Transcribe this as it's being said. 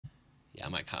Yeah,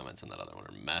 my comments on that other one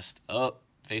are messed up.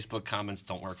 Facebook comments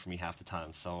don't work for me half the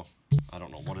time, so I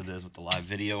don't know what it is with the live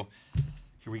video.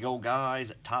 Here we go,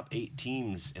 guys. Top 8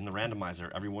 teams in the randomizer.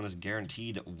 Everyone is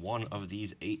guaranteed one of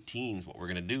these 8 teams. What we're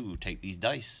going to do, take these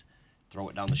dice, throw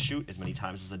it down the chute as many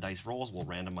times as the dice rolls. We'll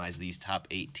randomize these top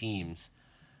 8 teams.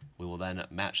 We will then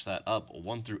match that up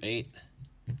 1 through 8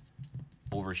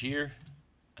 over here,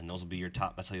 and those will be your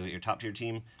top. That's how you get your top tier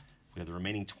team. We have the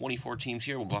remaining 24 teams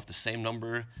here. We'll go off the same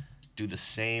number, do the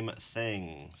same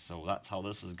thing. So that's how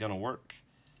this is going to work.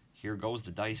 Here goes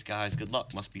the dice, guys. Good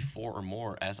luck. Must be 4 or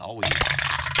more, as always.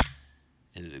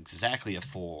 It is exactly a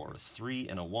 4, 3,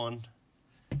 and a 1.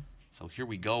 So here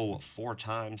we go. 4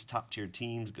 times. Top tier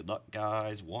teams. Good luck,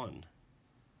 guys. 1,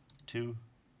 2,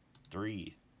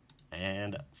 3,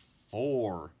 and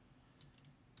 4.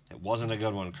 It wasn't a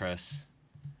good one, Chris.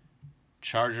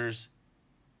 Chargers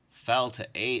fell to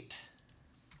 8.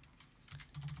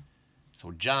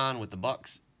 So John with the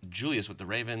Bucks, Julius with the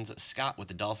Ravens, Scott with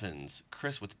the Dolphins,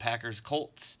 Chris with the Packers,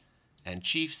 Colts, and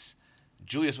Chiefs,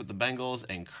 Julius with the Bengals,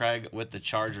 and Craig with the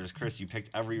Chargers. Chris, you picked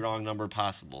every wrong number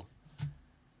possible.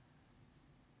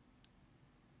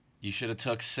 You should have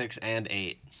took 6 and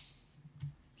 8.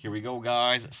 Here we go,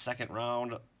 guys. Second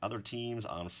round. Other teams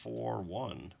on 4.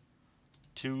 1,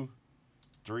 2,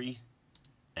 3,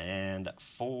 and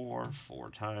 4. 4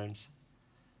 times.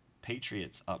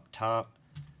 Patriots up top.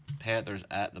 Panthers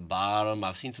at the bottom.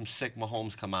 I've seen some sick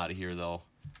Mahomes come out of here, though.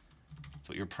 That's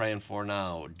what you're praying for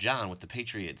now. John with the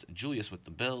Patriots. Julius with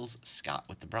the Bills. Scott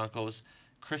with the Broncos.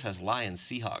 Chris has Lions,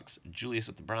 Seahawks. Julius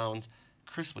with the Browns.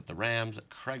 Chris with the Rams.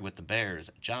 Craig with the Bears.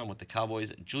 John with the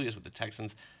Cowboys. Julius with the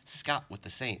Texans. Scott with the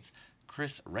Saints.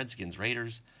 Chris, Redskins,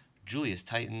 Raiders. Julius,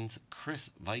 Titans.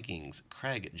 Chris, Vikings.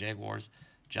 Craig, Jaguars.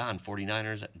 John,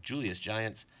 49ers. Julius,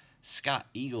 Giants. Scott,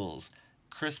 Eagles.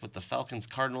 Chris with the Falcons,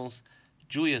 Cardinals.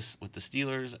 Julius with the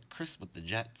Steelers. Chris with the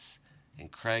Jets. And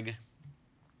Craig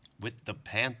with the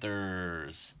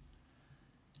Panthers.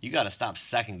 You got to stop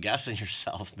second guessing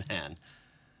yourself, man.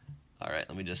 All right,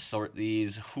 let me just sort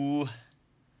these. Who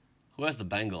has the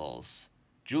Bengals?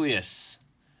 Julius.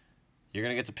 You're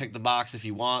going to get to pick the box if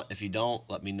you want. If you don't,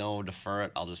 let me know. Defer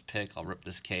it. I'll just pick. I'll rip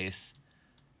this case.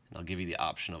 And I'll give you the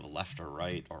option of left or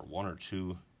right or 1 or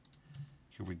 2.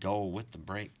 Here we go with the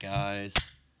break, guys.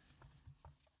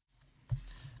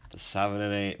 The 7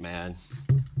 and 8, man.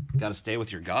 You got to stay with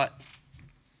your gut.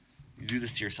 You do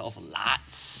this to yourself a lot.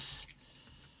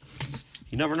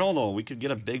 You never know, though. We could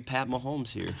get a big Pat Mahomes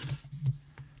here.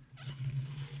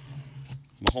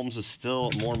 Mahomes is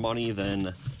still more money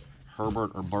than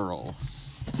Herbert or Burrow.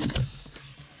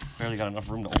 Barely got enough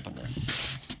room to open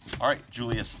this. All right,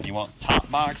 Julius, you want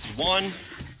top box 1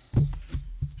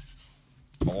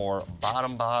 or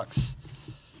bottom box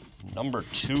number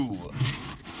 2?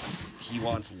 He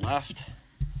wants left.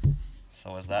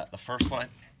 So is that the first one?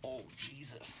 Oh,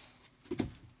 Jesus.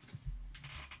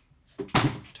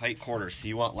 Tight quarters. So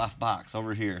you want left box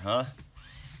over here, huh?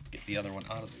 Get the other one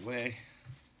out of the way.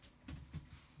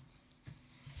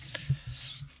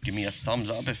 Give me a thumbs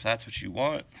up if that's what you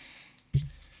want.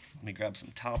 Let me grab some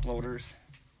top loaders.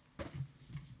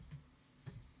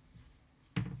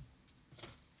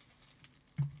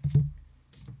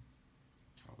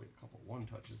 Probably a couple one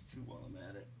touches too while I'm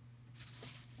at it.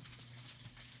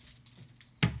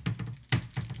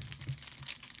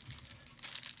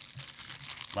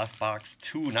 Left box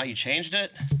 2. Now you changed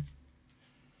it?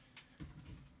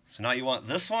 So now you want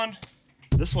this one?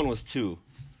 This one was 2,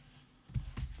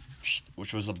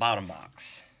 which was the bottom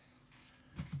box.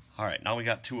 All right, now we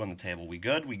got 2 on the table. We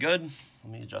good? We good?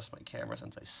 Let me adjust my camera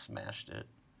since I smashed it.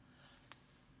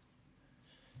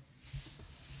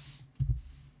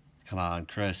 Come on,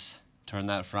 Chris. Turn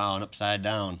that frown upside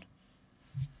down.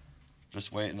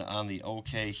 Just waiting on the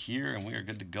okay here, and we are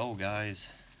good to go, guys.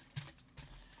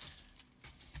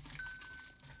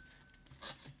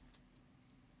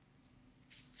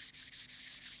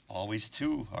 Always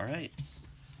 2. All right.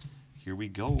 Here we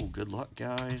go. Good luck,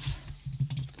 guys.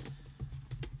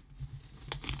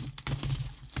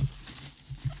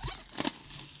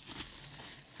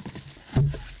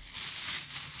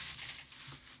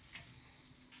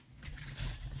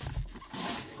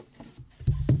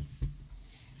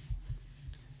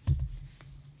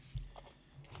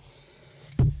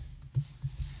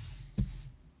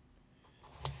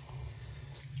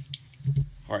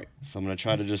 All right, so I'm going to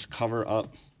try to just cover up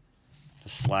the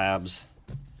slabs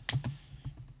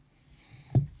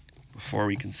before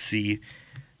we can see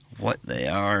what they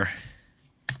are.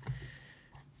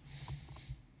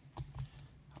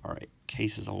 All right,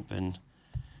 case is open.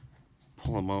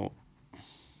 Pull them out.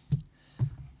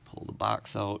 Pull the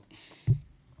box out.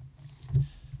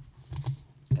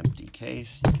 Empty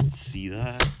case. You can see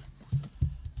that.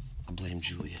 I blame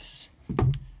Julius.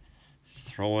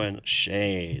 Throwing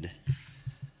shade.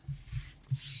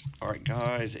 All right,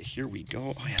 guys, here we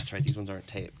go. Oh, yeah, that's right. These ones aren't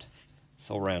taped.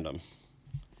 So random.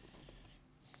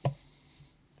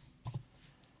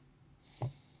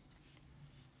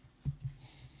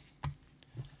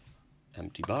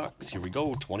 Empty box. Here we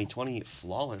go. 2020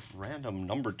 Flawless Random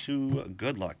number 2.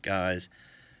 Good luck, guys.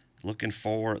 Looking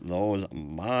for those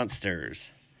monsters.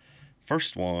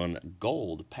 First one,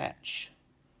 gold patch.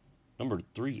 Number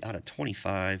 3 out of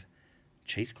 25.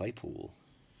 Chase Claypool.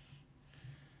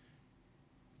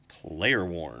 Player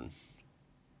worn.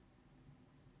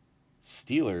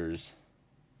 Steelers.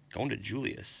 Going to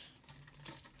Julius.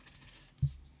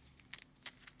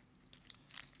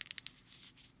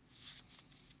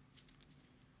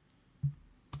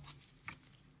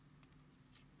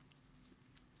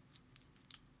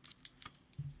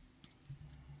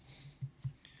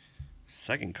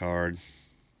 Second card.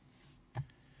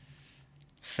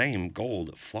 Same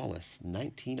gold, flawless,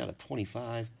 19 out of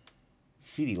 25.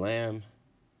 CeeDee Lamb.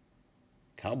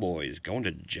 Cowboys going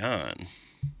to John.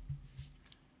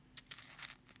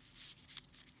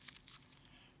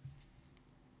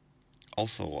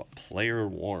 Also, player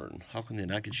worn. How can they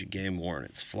not get you game worn?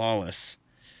 It's flawless.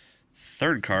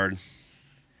 Third card.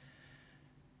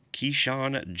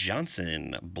 Keyshawn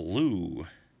Johnson, blue.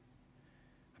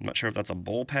 I'm not sure if that's a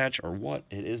bowl patch or what.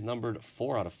 It is numbered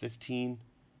 4 out of 15.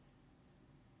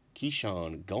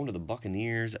 Keyshawn going to the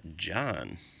Buccaneers.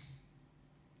 John.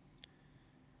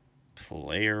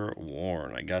 Player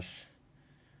worn. I guess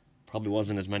probably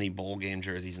wasn't as many bowl game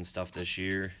jerseys and stuff this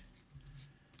year.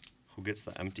 Who gets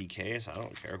the empty case? I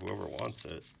don't care. Whoever wants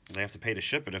it. They have to pay to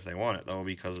ship it if they want it, though,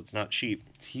 because it's not cheap.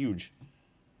 It's huge.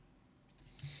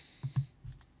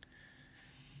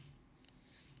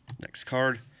 Next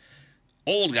card.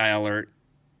 Old guy alert.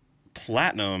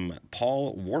 Platinum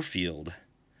Paul Warfield.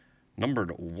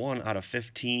 Numbered 1 out of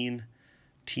 15.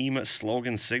 Team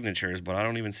slogan signatures, but I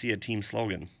don't even see a team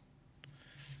slogan.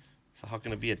 So how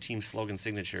can it be a team slogan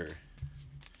signature?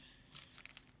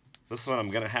 This one I'm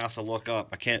going to have to look up.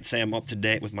 I can't say I'm up to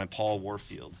date with my Paul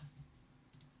Warfield.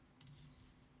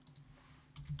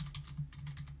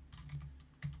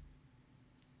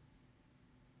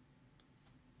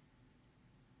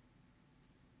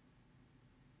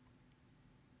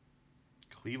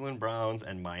 Cleveland Browns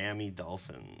and Miami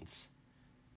Dolphins.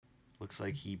 Looks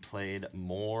like he played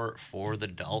more for the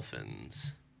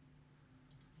Dolphins.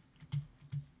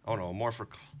 Oh no, more for...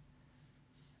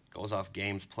 Goes off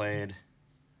games played.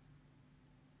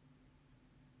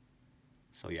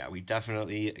 So yeah, we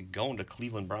definitely going to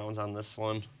Cleveland Browns on this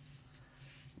one.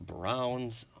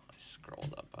 Browns. Oh, I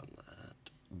scrolled up on that.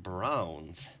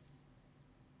 Browns.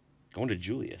 Going to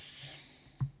Julius.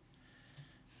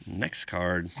 Next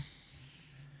card.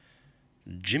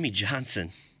 Jimmy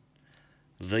Johnson.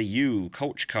 The U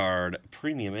coach card.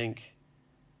 Premium ink.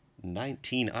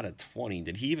 19 out of 20.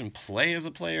 Did he even play as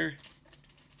a player?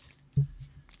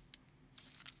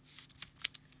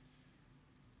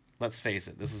 Let's face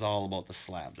it, this is all about the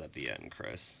slabs at the end,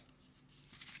 Chris.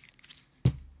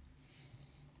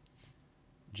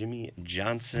 Jimmy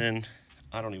Johnson.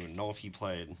 I don't even know if he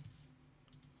played.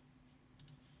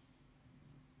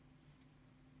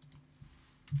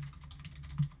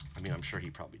 I mean, I'm sure he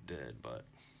probably did, but...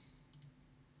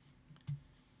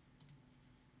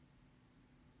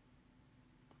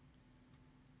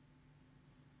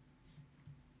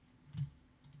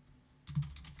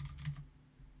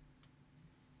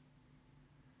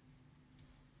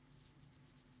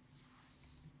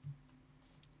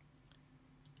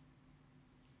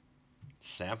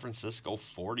 San Francisco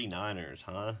 49ers,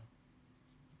 huh?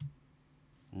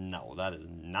 No, that is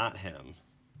not him.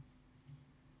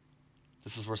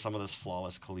 This is where some of this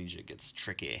flawless collegiate gets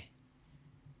tricky.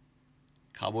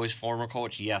 Cowboys former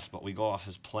coach, yes, but we go off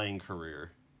his playing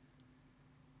career,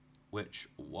 which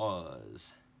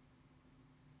was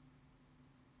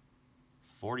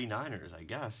 49ers, I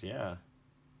guess, yeah.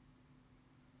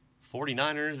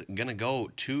 49ers gonna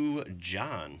go to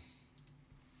John.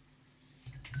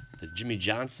 The Jimmy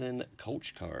Johnson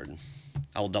coach card.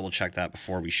 I'll double check that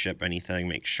before we ship anything,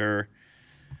 make sure.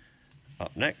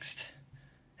 Up next,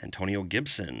 Antonio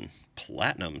Gibson,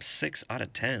 Platinum, 6 out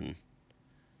of 10.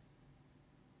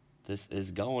 This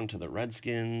is going to the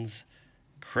Redskins.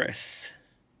 Chris.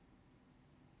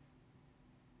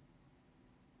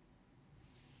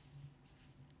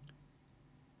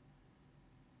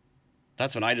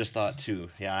 That's what I just thought,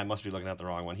 too. Yeah, I must be looking at the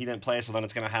wrong one. He didn't play, so then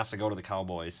it's going to have to go to the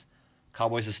Cowboys.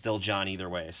 Cowboys is still John either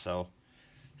way, so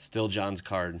still John's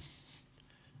card.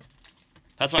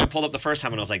 That's why I pulled up the first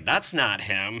time, and I was like, that's not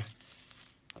him.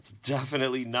 That's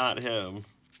Definitely not him.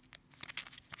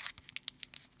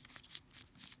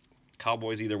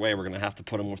 Cowboys, either way, we're going to have to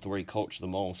put him with where he coached the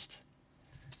most.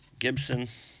 Gibson.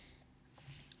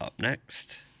 Up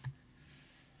next.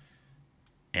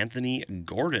 Anthony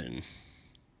Gordon.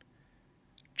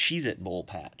 Cheez-It Bowl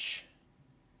patch.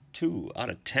 2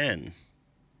 out of 10.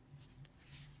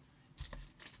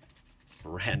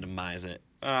 Randomize it.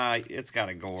 It's got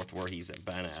to go with where he's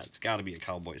been at. It's got to be a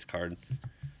Cowboys card.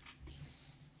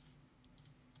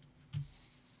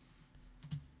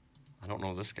 I don't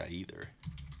know this guy either.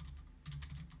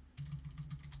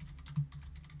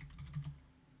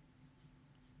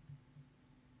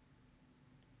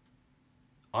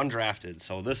 Undrafted.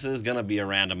 So this is going to be a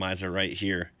randomizer right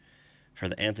here for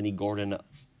the Anthony Gordon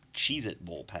Cheez-It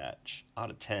Bowl patch. Out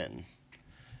of 10.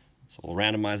 So we'll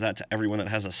randomize that to everyone that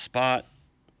has a spot.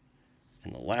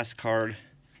 And the last card,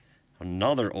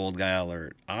 another old guy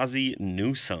alert. Ozzie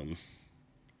Newsome.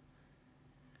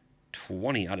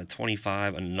 20 out of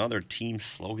 25. Another team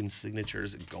slogan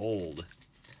signatures gold.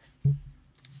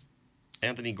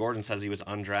 Anthony Gordon says he was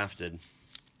undrafted.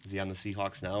 Is he on the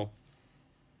Seahawks now?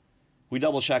 We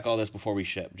double check all this before we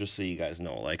ship, just so you guys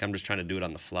know. Like, I'm just trying to do it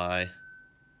on the fly.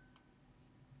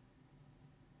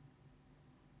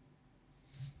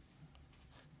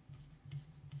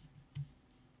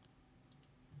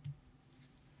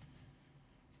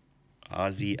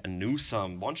 Ozzie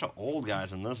Newsome. Bunch of old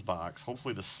guys in this box.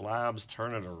 Hopefully the slabs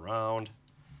turn it around.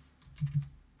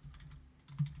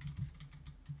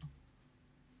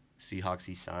 Seahawks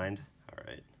he signed. All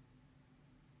right.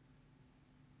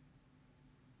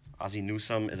 Ozzie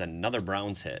Newsome is another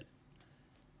Browns hit.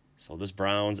 So this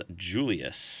Browns,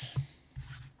 Julius.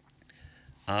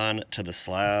 On to the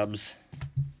slabs.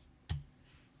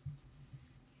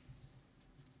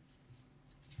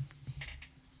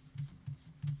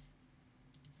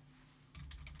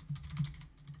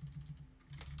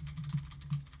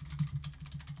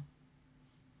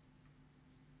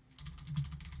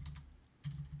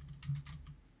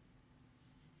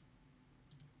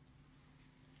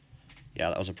 Yeah,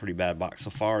 that was a pretty bad box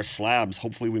so far. Slabs,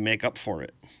 hopefully we make up for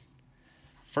it.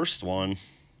 First one,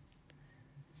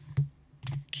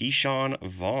 Keyshawn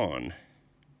Vaughn.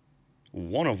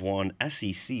 1 of 1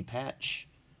 SEC patch.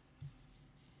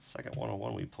 Second 1 of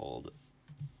 1 we pulled.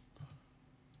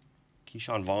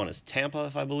 Keyshawn Vaughn is Tampa,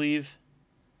 if I believe.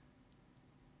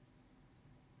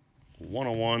 1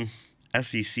 of 1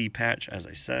 SEC patch, as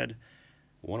I said.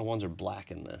 1 of 1s are black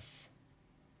in this.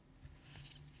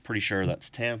 Pretty sure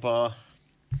that's Tampa.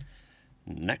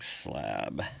 Next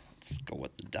slab. Let's go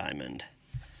with the diamond.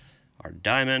 Our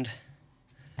diamond,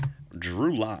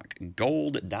 Drew Lock,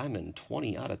 gold diamond,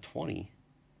 20 out of 20.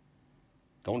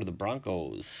 Going to the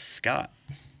Broncos, Scott.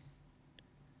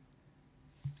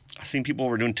 I've seen people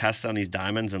were doing tests on these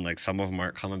diamonds, and like some of them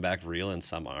aren't coming back real, and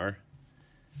some are.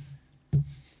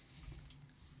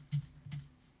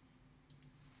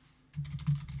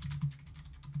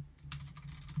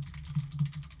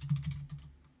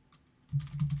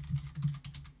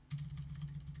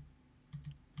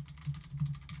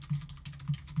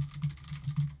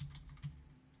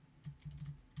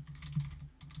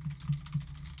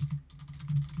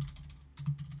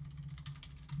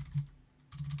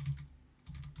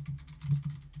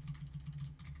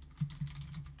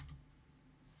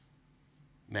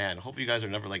 Man, hope you guys are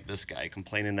never like this guy,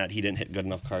 complaining that he didn't hit good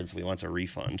enough cards, so he wants a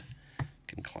refund.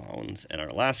 Fucking clowns. And our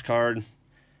last card,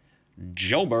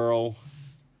 Joe Burrow.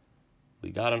 We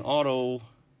got an auto.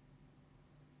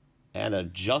 And a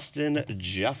Justin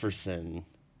Jefferson.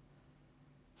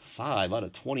 5 out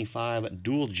of 25.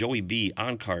 Dual Joey B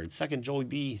on card. Second Joey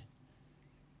B.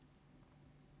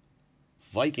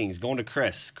 Vikings going to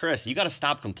Chris. Chris, you got to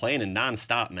stop complaining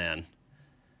nonstop, man.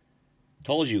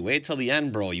 Told you, wait till the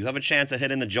end, bro. You have a chance of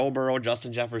hitting the Joe Burrow,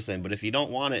 Justin Jefferson. But if you don't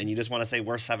want it and you just want to say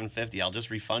we're $750, I'll just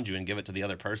refund you and give it to the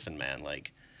other person, man.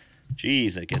 Like,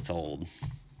 jeez, it gets old.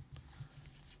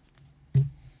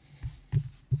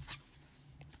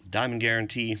 Diamond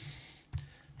guarantee.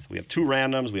 So we have 2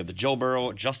 randoms. We have the Joe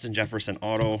Burrow, Justin Jefferson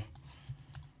auto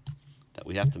that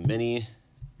we have to mini.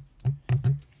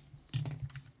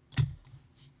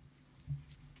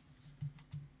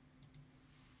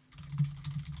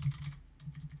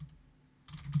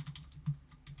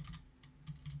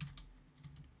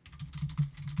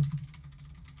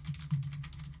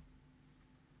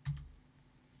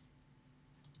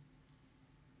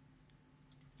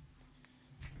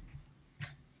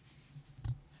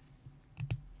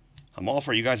 I'm all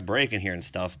for you guys breaking here and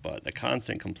stuff, but the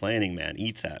constant complaining, man,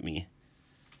 eats at me.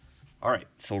 All right,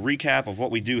 so recap of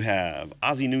what we do have.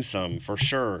 Ozzie Newsome, for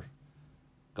sure,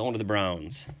 going to the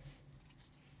Browns.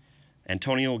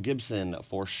 Antonio Gibson,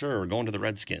 for sure, going to the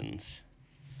Redskins.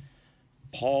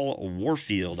 Paul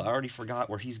Warfield, I already forgot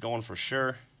where he's going for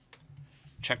sure.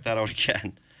 Check that out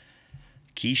again.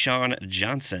 Keyshawn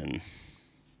Johnson.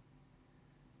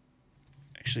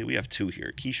 Actually, we have two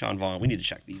here. Keyshawn Vaughn. We need to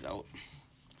check these out.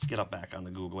 Let's get up back on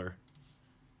the Googler.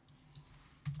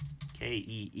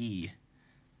 K-E-E.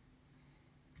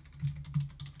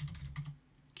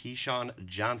 Keyshawn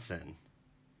Johnson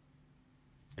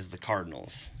is the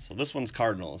Cardinals. So this one's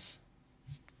Cardinals.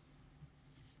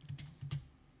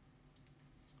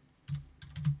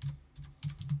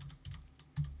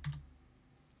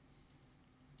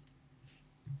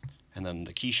 And then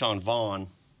the Keyshawn Vaughn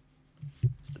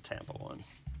is the Tampa one.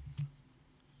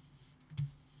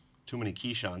 Too many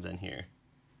Keyshawns in here.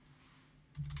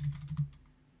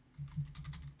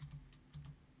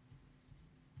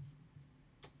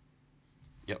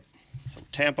 Yep. So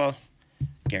Tampa,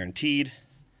 guaranteed.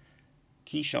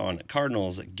 Keyshawn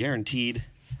Cardinals, guaranteed.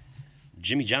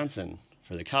 Jimmy Johnson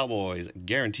for the Cowboys,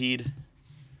 guaranteed.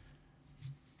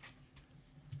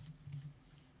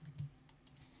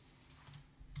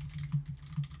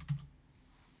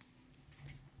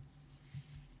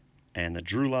 And the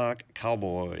Drew Lock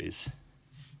Cowboys.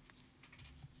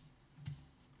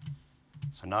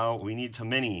 So now we need to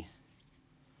mini.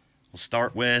 We'll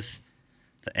start with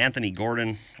the Anthony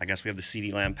Gordon. I guess we have the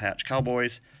CeeDee Lamb patch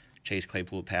Cowboys. Chase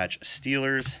Claypool patch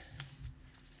Steelers.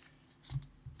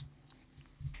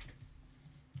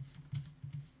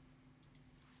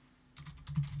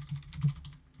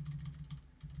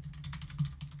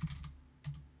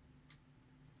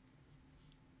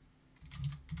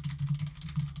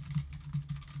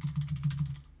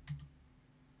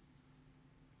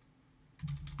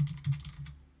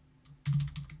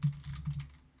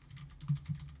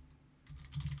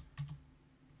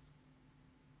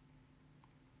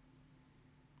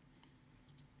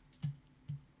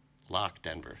 Lock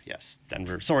Denver. Yes,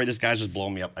 Denver. Sorry, this guy's just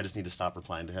blowing me up. I just need to stop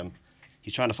replying to him.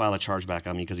 He's trying to file a chargeback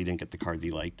on me because he didn't get the cards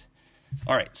he liked.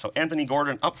 All right, so Anthony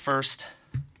Gordon up first.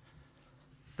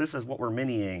 This is what we're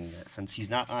miniing since he's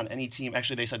not on any team.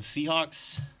 Actually, they said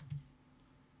Seahawks.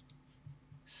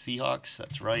 Seahawks,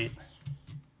 that's right.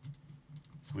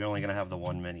 So we're only going to have the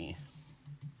one mini.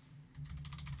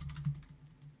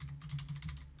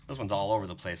 This one's all over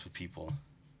the place with people.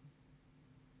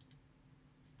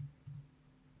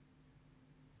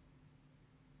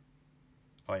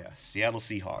 Oh yeah, Seattle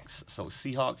Seahawks. So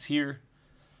Seahawks here.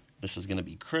 This is going to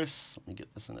be Chris. Let me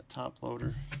get this in the top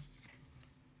loader.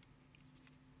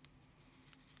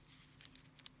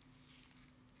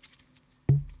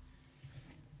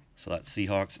 So that's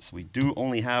Seahawks. So we do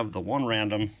only have the one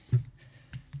random.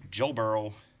 Joe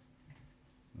Burrow.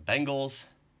 Bengals.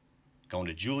 Going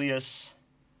to Julius.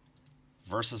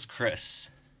 Versus Chris.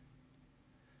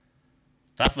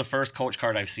 That's the first coach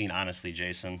card I've seen, honestly,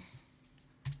 Jason.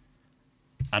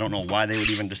 I don't know why they would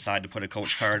even decide to put a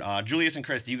coach card. Julius and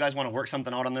Chris, do you guys want to work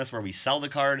something out on this where we sell the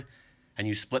card and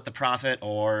you split the profit?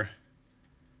 Or,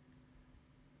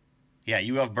 yeah,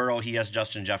 you have Burrow, he has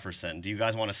Justin Jefferson. Do you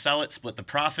guys want to sell it, split the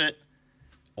profit?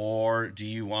 Or do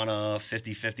you want to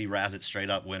 50-50 razz it straight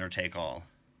up, winner take all?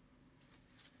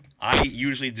 I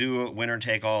usually do winner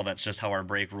take all. That's just how our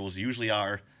break rules usually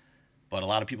are. But a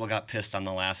lot of people got pissed on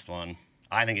the last one.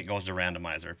 I think it goes to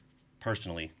randomizer.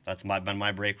 Personally, that's been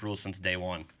my break rule since day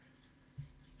one.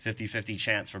 50-50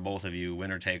 chance for both of you,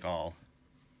 winner take all.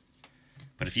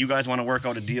 But if you guys want to work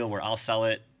out a deal where I'll sell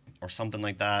it or something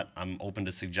like that, I'm open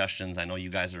to suggestions. I know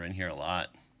you guys are in here a lot.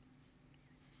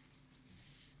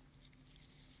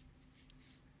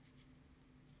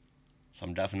 So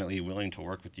I'm definitely willing to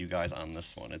work with you guys on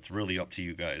this one. It's really up to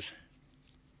you guys.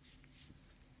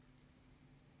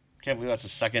 Can't believe that's the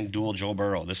second dual Joe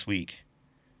Burrow this week.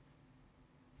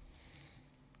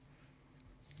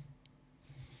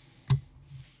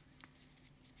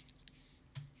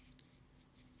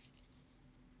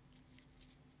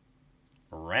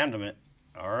 Random it.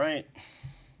 All right.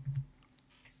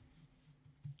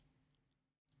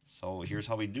 So here's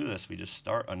how we do this. We just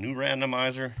start a new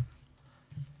randomizer.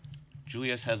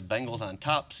 Julius has Bengals on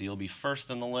top, so you'll be first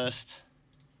in the list.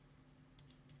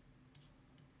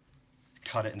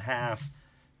 Cut it in half.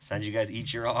 Send you guys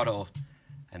each your auto.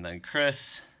 And then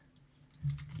Chris,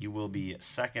 you will be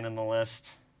second in the list.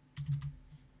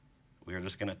 We are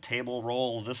just going to table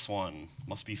roll this one.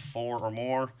 Must be 4 or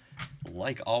more.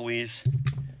 Like always,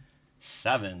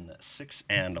 7, 6,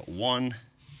 and 1.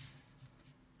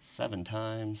 7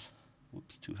 times.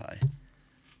 Whoops, too high.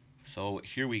 So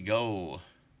here we go.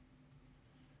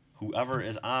 Whoever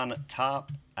is on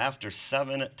top after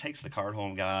 7 takes the card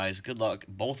home, guys. Good luck,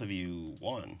 both of you.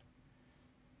 1,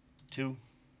 2,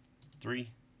 3,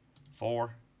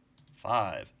 4,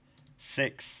 5,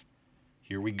 6.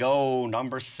 Here we go.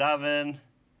 Number 7.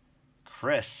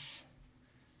 Chris.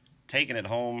 Taking it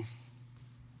home.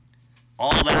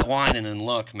 All that whining and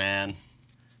look, man.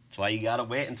 That's why you gotta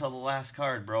wait until the last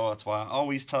card, bro. That's why I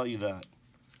always tell you that.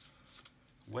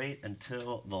 Wait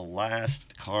until the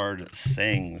last card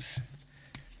sings.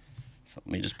 So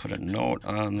let me just put a note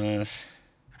on this.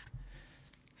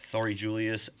 Sorry,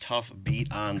 Julius. Tough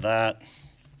beat on that.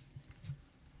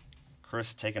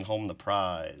 Chris taking home the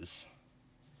prize.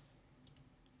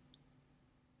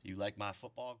 You like my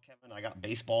football, Kevin? I got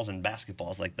baseballs and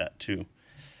basketballs like that, too.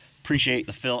 Appreciate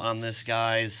the fill on this,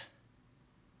 guys.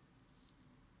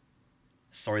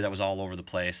 Sorry that was all over the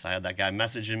place. I had that guy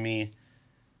messaging me,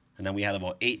 and then we had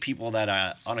about 8 people that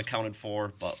are unaccounted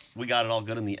for, but we got it all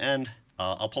good in the end.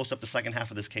 I'll post up the second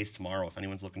half of this case tomorrow if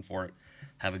anyone's looking for it.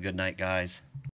 Have a good night, guys.